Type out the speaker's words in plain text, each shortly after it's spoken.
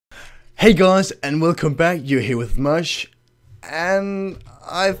Hey guys, and welcome back. You're here with Moche, and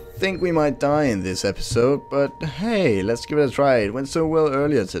I think we might die in this episode, but hey, let's give it a try. It went so well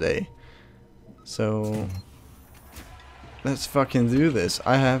earlier today, so let's fucking do this.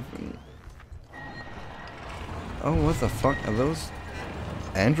 I have... Oh, what the fuck? Are those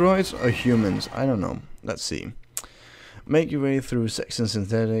androids or humans? I don't know. Let's see. Make your way through sex and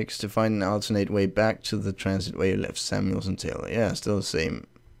synthetics to find an alternate way back to the transit where you left Samuels and Taylor. Yeah, still the same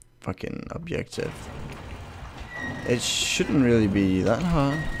fucking objective. It shouldn't really be that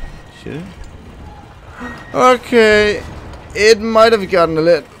hard, should it? Okay, it might have gotten a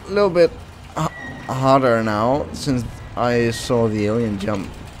little bit harder now since I saw the alien jump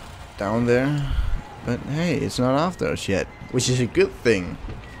down there. But hey, it's not after us yet, which is a good thing.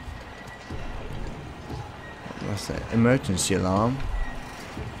 What's that? Emergency alarm.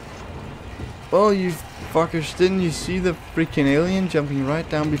 Well, you fuckers, didn't you see the freaking alien jumping right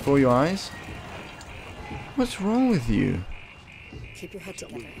down before your eyes? What's wrong with you? Keep your head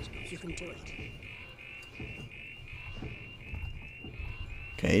together. You can do it.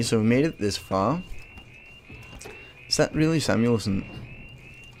 Okay, so we made it this far. Is that really Samuelson?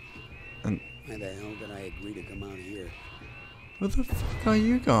 And why the hell did I agree to come out here? what the fuck are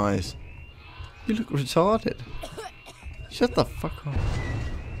you guys? You look retarded. Shut the fuck up.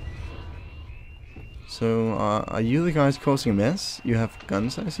 So, are you the guys causing a mess? You have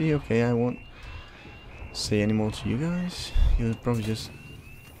guns, I see. Okay, I won't say any more to you guys. You'll probably just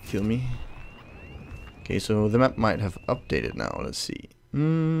kill me. Okay, so the map might have updated now. Let's see.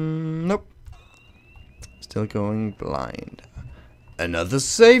 Nope. Still going blind. Another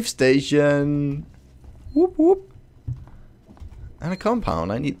safe station. Whoop whoop. And a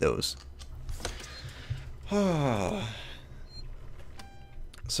compound. I need those.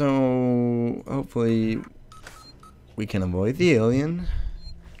 So hopefully we can avoid the alien,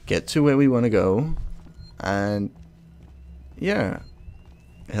 get to where we want to go, and yeah,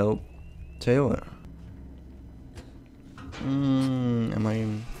 help Taylor. Am I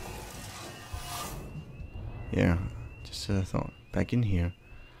in? Yeah, just a thought. Back in here.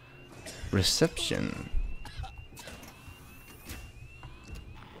 Reception.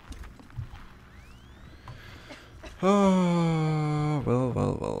 Oh,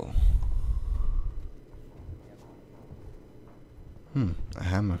 well. A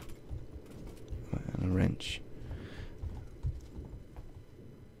hammer. And a wrench.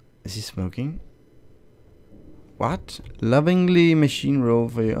 Is he smoking? What? Lovingly machine roll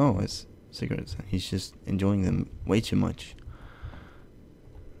for you. Oh, it's cigarettes. He's just enjoying them way too much.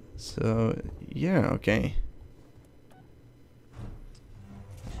 So, yeah, okay.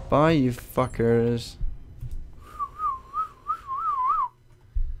 Bye, you fuckers.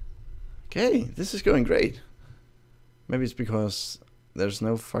 Okay, this is going great. Maybe it's because there's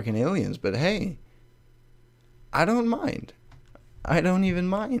no fucking aliens, but hey, I don't mind. I don't even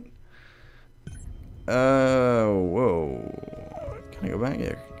mind. Whoa. Can I go back?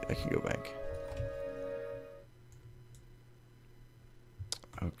 Yeah, I can go back.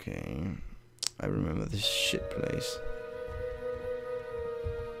 Okay, I remember this shit place.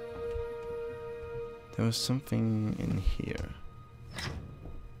 There was something in here.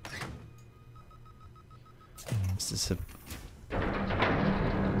 Is this a...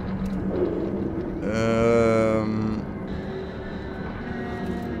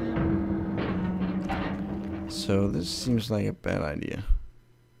 So this seems like a bad idea.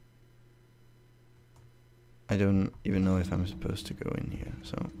 I don't even know if I'm supposed to go in here,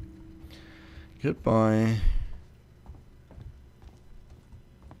 so... Goodbye.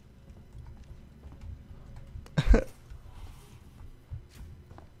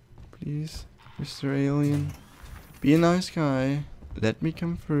 Please, Mr. Alien. Be a nice guy. Let me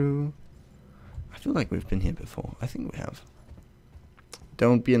come through. I feel like we've been here before. I think we have.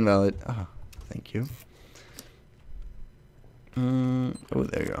 Don't be invalid. Ah, thank you. Oh,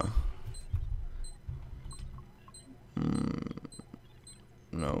 there you are.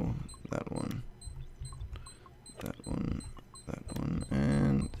 No, that one. That one. That one.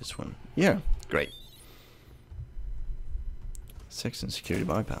 And this one. Yeah, great. Sex and security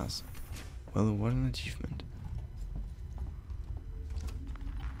bypass. Well, what an achievement.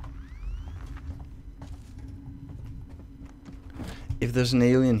 If there's an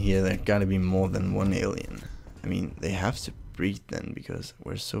alien here, there gotta be more than one alien. I mean, they have to breed then, because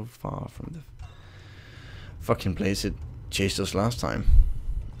we're so far from the fucking place it chased us last time.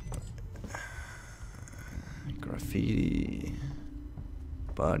 Graffiti.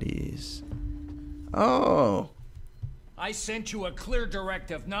 Bodies. Oh! I sent you a clear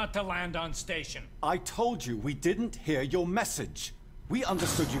directive not to land on station. I told you we didn't hear your message. We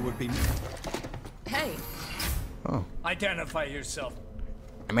understood you would be... Hey, Oh, Identify yourself.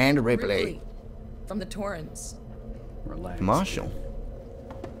 Amanda Ripley. Ripley. From the Torrens. Relax. Marshall.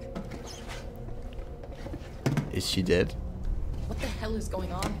 Is she dead? What the hell is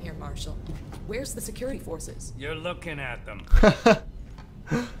going on here, Marshall? Where's the security forces? You're looking at them.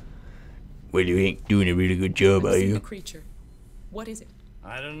 Well, you ain't doing a really good job, I've are seen the you? creature. What is it?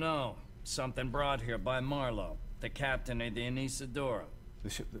 I don't know. Something brought here by Marlowe, the captain of the Anisadora. The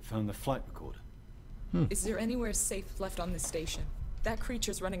ship that found the flight recorder. Is there anywhere safe left on this station? That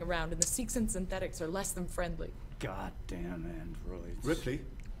creature's running around, and the Seeks and synthetics are less than friendly. Goddamn androids. Ripley,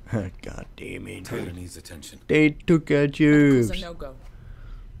 God damn it. Taylor needs attention. They took our Medical's jobs. a no-go.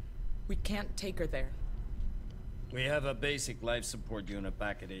 We can't take her there. We have a basic life support unit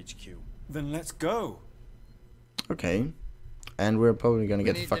back at HQ. then let's go. Okay. And we're probably gonna We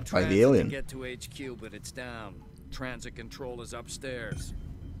get need fucked the by the transit alien. to get to HQ, but it's down. Transit control is upstairs.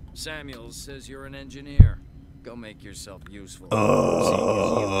 Samuels says you're an engineer. Go make yourself useful.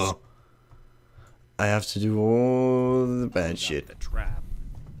 Oh. I have to do all the bad shit. The trap.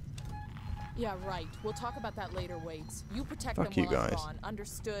 Yeah, right. We'll talk about that later, Waits. You protect Fuck them you while I'm guys. gone.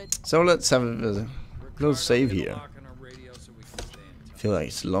 Understood? So let's have a little save Ricardo, get a here. lock on our radio so we can stay in touch. I feel like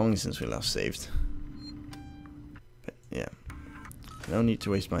it's long since we last saved. But yeah. No need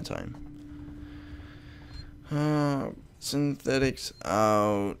to waste my time. Synthetics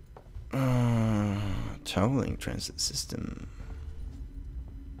out. Traveling transit system.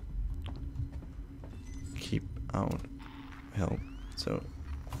 Keep out. Help. So.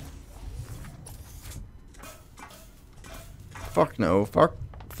 Fuck no.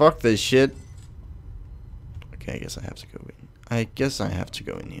 Fuck this shit. Okay, I guess I have to go in. I guess I have to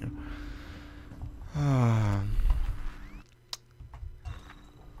go in here.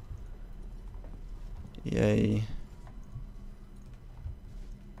 Yay.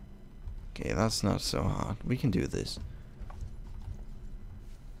 Okay, that's not so hard. We can do this.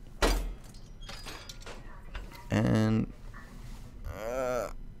 And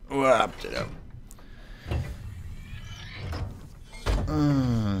wrapped it up.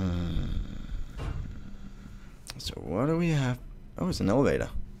 So what do we have? Oh, it's an elevator.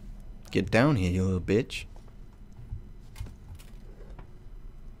 Get down here, you little bitch.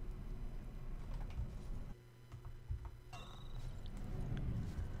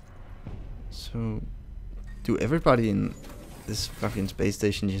 So, do everybody in this fucking space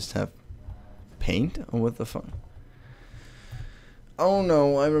station just have paint, or what the fuck? Oh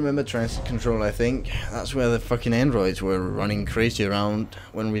no, I remember transit control, I think. That's where the fucking androids were running crazy around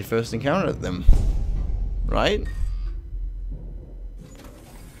when we first encountered them. Right?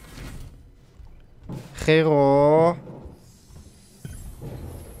 Hero.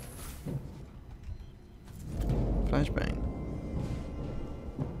 Flashbang.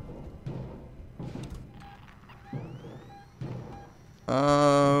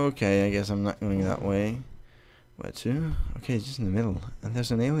 Okay, I guess I'm not going that way. Where to? Okay, just in the middle. And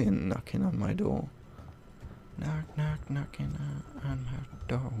there's an alien knocking on my door. Knock, knock, knocking on my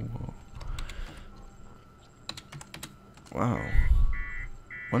door. Wow.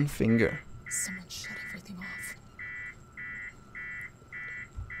 One finger. Someone shut everything off.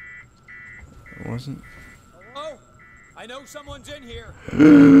 It wasn't. Hello? I know someone's in here.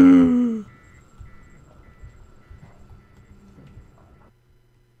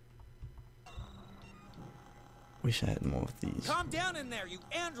 Wish I had more of these. Calm down in there, you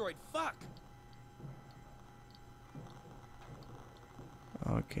android fuck.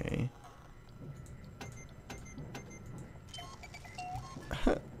 Okay.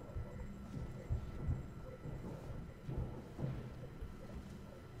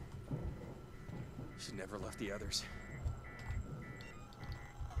 She never left the others.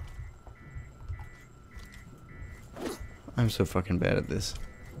 I'm so fucking bad at this.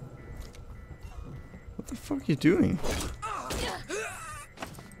 What the fuck are you doing? I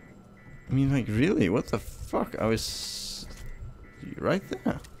mean, like, really? What the fuck? I was right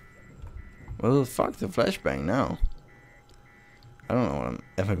there. Well, fuck the flashbang now. I don't know what I'm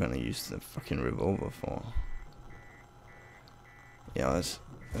ever gonna use the fucking revolver for. Yeah, let's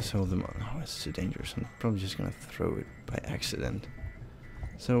hold them on. Oh, it's too dangerous. I'm probably just gonna throw it by accident.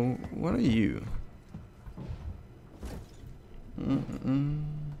 So, what are you? An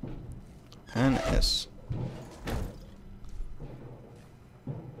S.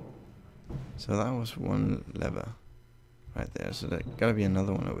 So that was one lever right there. So there gotta be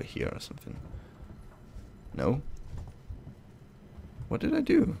another one over here or something. No? What did I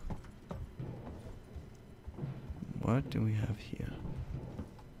do? What do we have here?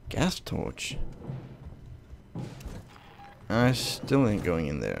 Gas torch. I still ain't going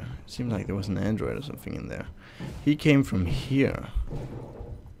in there. It seemed like there was an android or something in there. He came from here.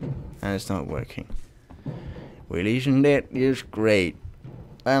 And it's not working. Well, isn't that just great?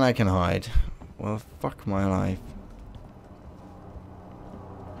 And I can hide. Well, fuck my life.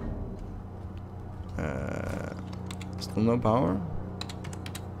 Still no power?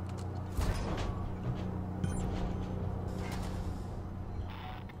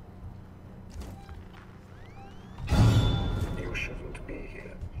 You shouldn't be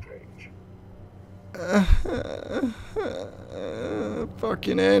here, Strange.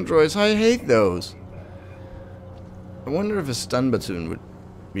 Fucking androids, I hate those. I wonder if a stun platoon would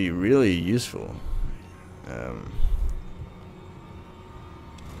be really useful.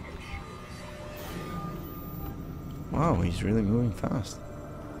 Wow, he's really moving fast.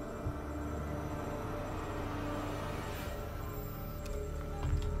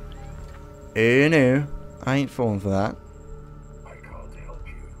 Oh no, I ain't falling for that. I can't help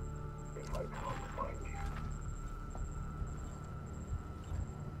you if I can't find you.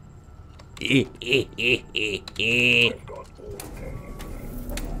 I've got all day.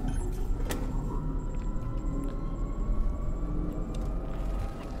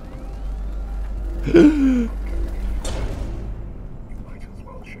 You might as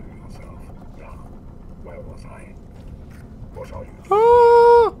well show yourself. Now, where was I? What are you doing?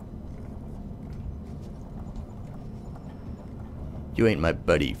 Ah! You ain't my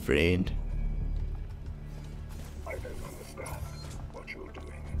buddy, friend. I don't understand what you're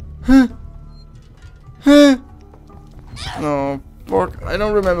doing. Huh? Huh? No, fuck. I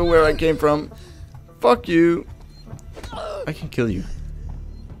don't remember where I came from. Fuck you. I can kill you.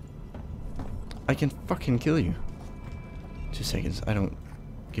 I can fucking kill you. 2 seconds. I don't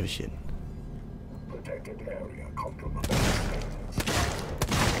give a shit. Protected area compromised.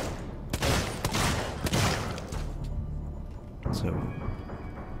 So.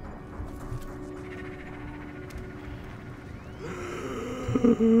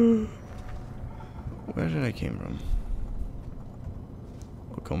 Where did I came from?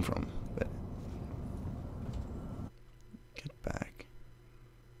 Or come from? But get back.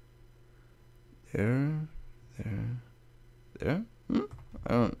 There. I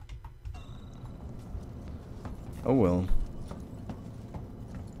don't. Oh well.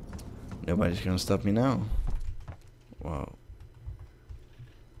 Nobody's gonna stop me now. Wow.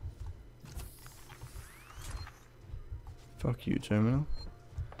 Fuck you, terminal.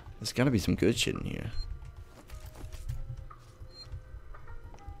 There's gotta be some good shit in here.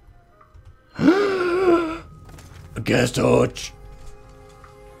 A gas torch!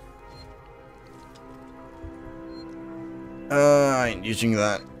 I ain't using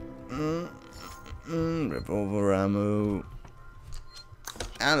that. Revolver ammo.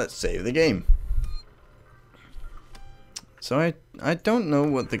 And let's save the game. So I don't know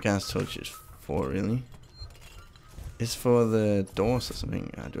what the gas torch is for, really. It's for the doors or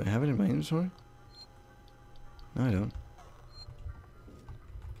something. Do I have it in my inventory? No, I don't.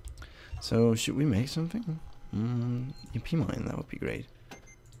 So should we make something? EP mine, that would be great.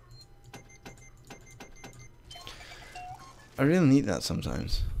 I really need that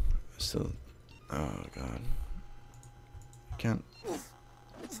sometimes. Still, oh god, I can't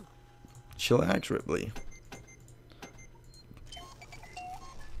chillax, Ripley.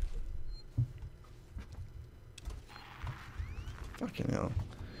 Fucking hell.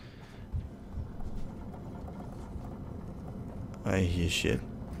 I hear shit.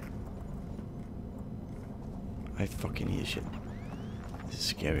 I fucking hear shit. This is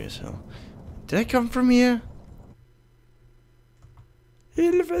scary as hell. Did I come from here?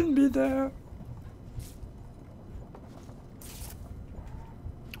 He'll find me there.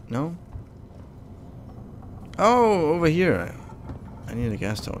 No? Oh, over here. I need a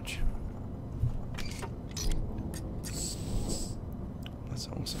gas torch. That's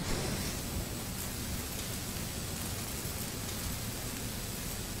awesome.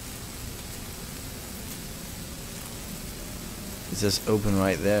 It says open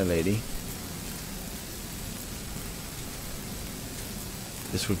right there, lady.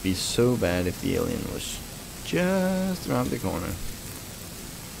 This would be so bad if the alien was just around the corner.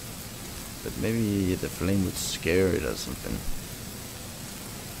 But maybe the flame would scare it or something.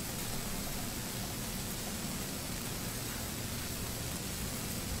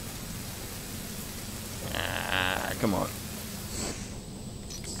 Ah, come on.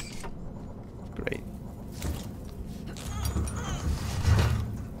 Great.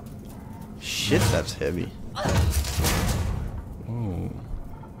 Shit, that's heavy. Whoa.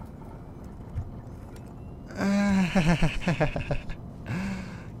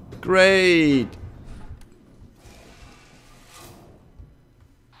 Great.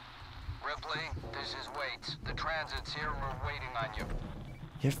 Ripley, this is Waits. The transit's here. We're waiting on you.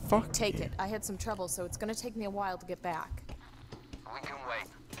 Yeah, fuck Take you. it. I had some trouble, so it's gonna take me a while to get back. We can wait.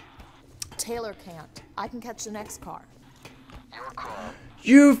 Taylor can't. I can catch the next car. Your call.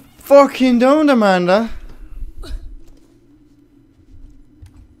 You fucking don't, Amanda.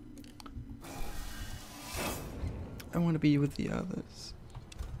 I want to be with the others.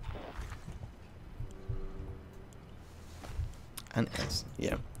 And S,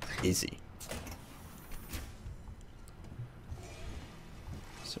 yeah, easy.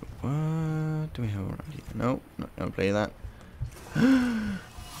 So what do we have around here? No, not gonna play that.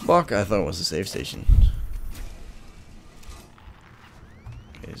 Fuck, I thought it was a save station.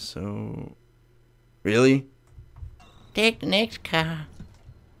 Okay, so really? Take the next car.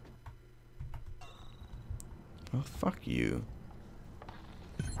 Oh, fuck you.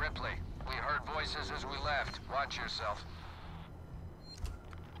 Ripley, we heard voices as we left. Watch yourself.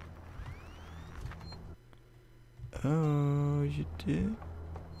 Oh, you did?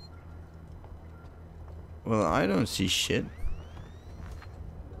 Well, I don't see shit.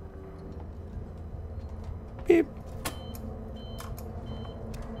 Beep.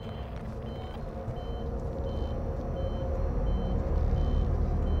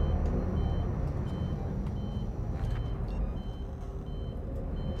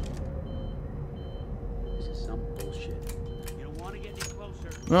 This is some bullshit. You don't want to get any closer.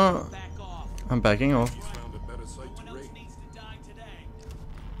 No, Back off. I'm backing off. Found a better site to raid. Needs to die today.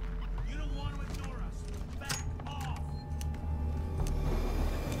 You don't want to ignore us. Back off.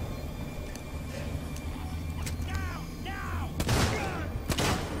 Now!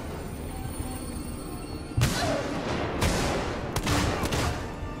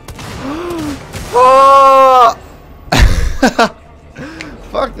 Oh!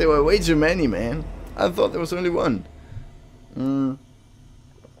 Fuck, there were way too many, man. I thought there was only one.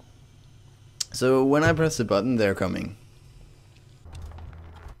 So when I press the button, they're coming.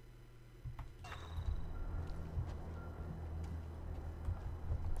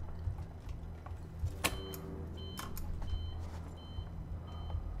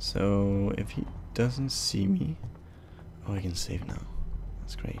 So if he doesn't see me, oh, I can save now.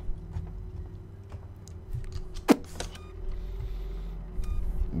 That's great.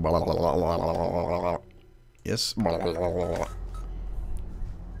 Yes.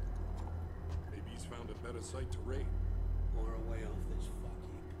 Maybe he's found a better site to raid. Or away off this fuck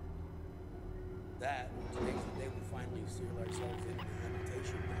heap. That, today's the day we finally seal ourselves in the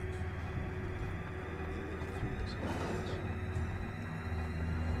habitation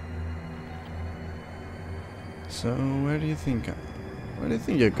So where do you think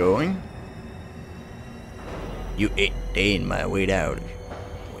you're going? You ain't staying my way out.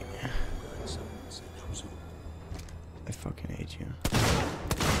 I fucking hate you.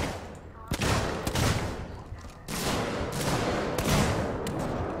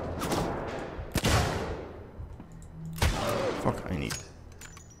 Fuck, I need.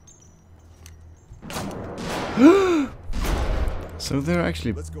 So they're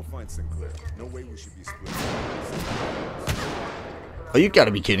actually. Let's go find Sinclair. No way we should be split. Oh, you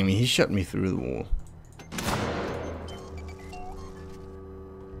gotta be kidding me! He shot me through the wall.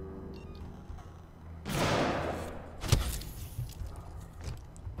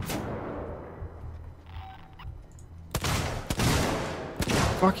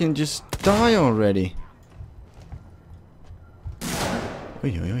 Fucking just die already.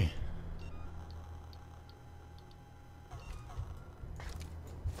 Oi, oi, oi.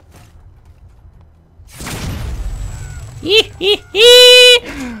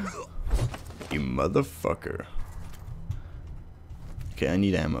 You motherfucker. Okay, I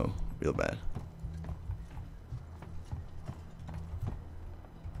need ammo real bad.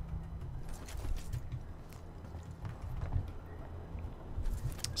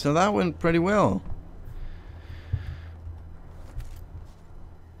 So that went pretty well.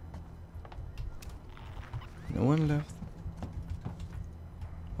 No one left.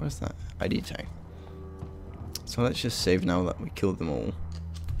 What is that? ID tag. So let's just save now that we killed them all.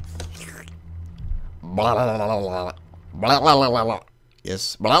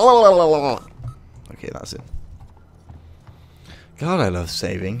 Yes. Okay, that's it. God, I love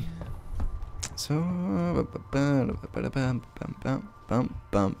saving. So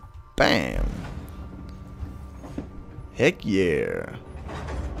bam. Heck yeah.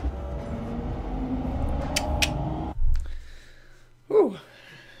 Woo.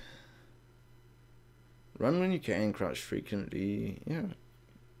 Run when you can, crouch frequently. Yeah.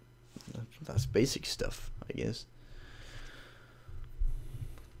 That's basic stuff, I guess.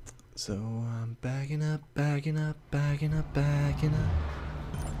 So I'm bagging up.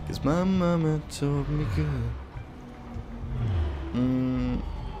 'cause my mama told me good.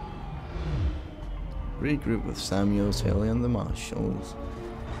 Regroup with Samuel, Sally, and the marshals.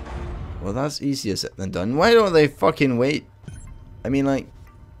 Well, that's easier said than done. Why don't they fucking wait? I mean, like,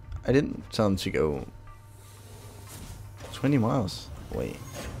 I didn't tell them to go 20 miles away.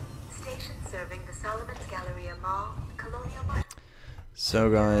 Station serving the Solomon's Galleria Mall, Colonial Market. So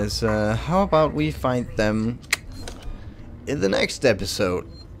guys, how about we find them in the next episode?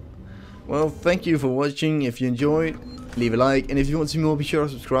 Well, thank you for watching. If you enjoyed, leave a like, and if you want to see more, be sure to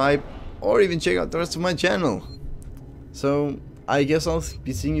subscribe, or even check out the rest of my channel. So, I guess I'll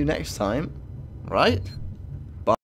be seeing you next time, right?